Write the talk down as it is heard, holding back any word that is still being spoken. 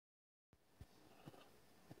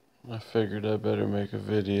I figured I better make a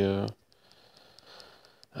video.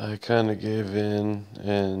 I kind of gave in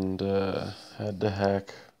and had to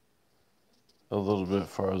hack a little bit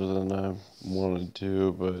farther than I wanted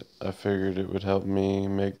to, but I figured it would help me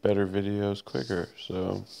make better videos quicker.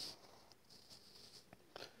 So,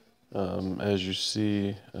 as you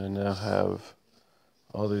see, I now have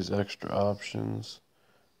all these extra options.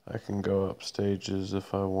 I can go up stages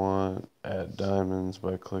if I want, add diamonds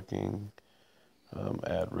by clicking,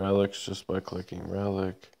 add relics just by clicking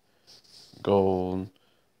relic, gold.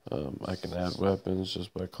 I can add weapons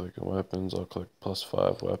just by clicking weapons. I'll click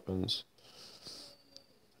 +5 weapons,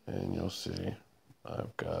 and you'll see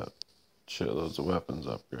I've got shitloads of weapons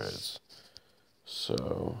upgrades.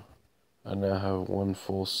 So I now have one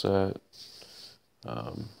full set.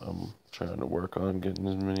 I'm trying to work on getting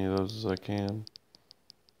as many of those as I can.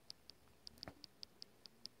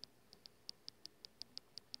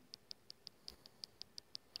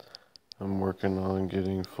 I'm working on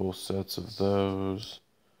getting full sets of those,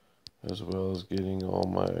 as well as getting all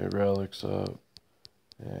my relics up,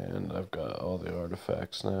 and I've got all the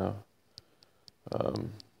artifacts now.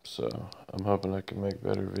 So I'm hoping I can make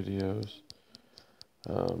better videos.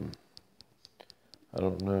 Um, I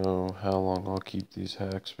don't know how long I'll keep these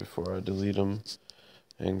hacks before I delete them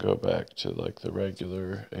and go back to like the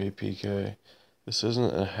regular APK. This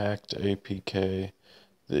isn't a hacked APK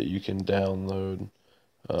that you can download.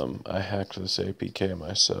 I hacked this APK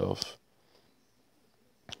myself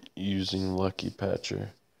using Lucky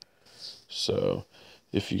Patcher. So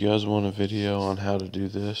if you guys want a video on how to do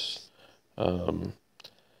this, I'm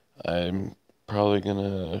probably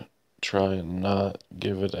gonna try and not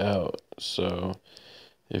give it out. So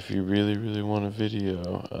if you really want a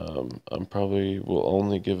video, I'm probably will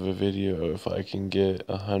only give a video if I can get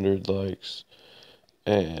 100 likes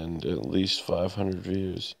and at least 500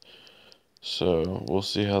 views. So we'll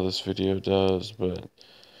see how this video does, but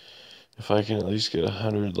if I can at least get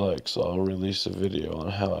 100 likes, I'll release a video on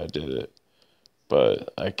how I did it.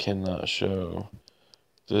 But I cannot show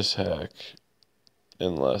this hack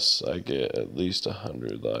unless I get at least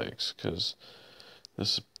 100 likes, because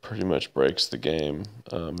this pretty much breaks the game.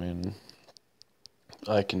 I mean,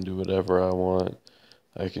 I can do whatever I want.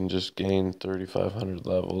 I can just gain 3,500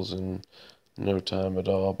 levels in no time at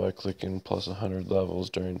all by clicking plus 100 levels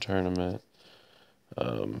during tournament.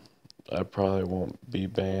 I probably won't be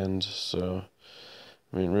banned, so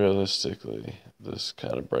I mean, realistically, this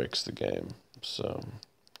kind of breaks the game. So,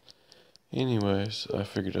 anyways, I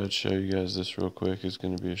figured I'd show you guys this real quick. It's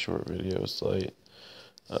going to be a short video. It's late.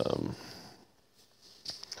 Um,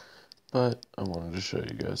 but I wanted to show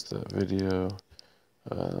you guys that video.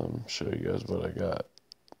 Show you guys what I got.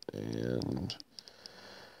 And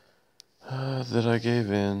that I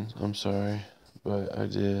gave in. I'm sorry. But I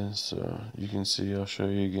did. So, you can see. I'll show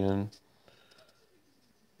you again.